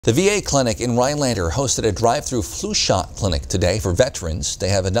The VA clinic in Rhinelander hosted a drive-through flu shot clinic today for veterans. They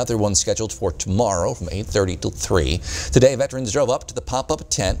have another one scheduled for tomorrow from 8:30 till 3. Today, veterans drove up to the pop-up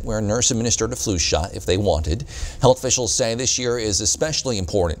tent where a nurse administered a flu shot if they wanted. Health officials say this year is especially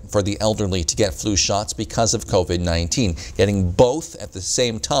important for the elderly to get flu shots because of COVID-19. Getting both at the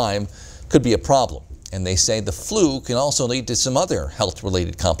same time could be a problem. And they say the flu can also lead to some other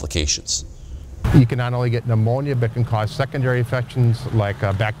health-related complications. You can not only get pneumonia, but can cause secondary infections like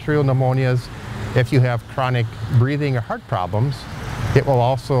bacterial pneumonias. If you have chronic breathing or heart problems, it will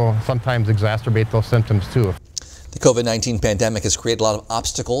also sometimes exacerbate those symptoms too. The COVID-19 pandemic has created a lot of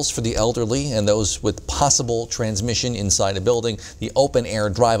obstacles for the elderly and those with possible transmission inside a building. The open-air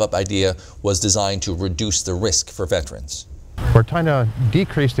drive-up idea was designed to reduce the risk for veterans. We're trying to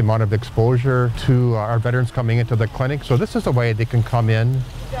decrease the amount of exposure to our veterans coming into the clinic, so this is a way they can come in,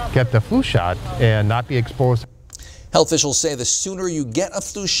 get the flu shot, and not be exposed. Health officials say the sooner you get a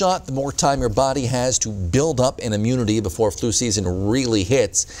flu shot, the more time your body has to build up an immunity before flu season really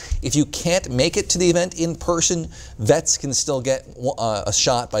hits. If you can't make it to the event in person, vets can still get a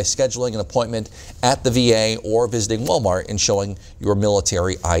shot by scheduling an appointment at the VA or visiting Walmart and showing your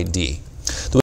military ID.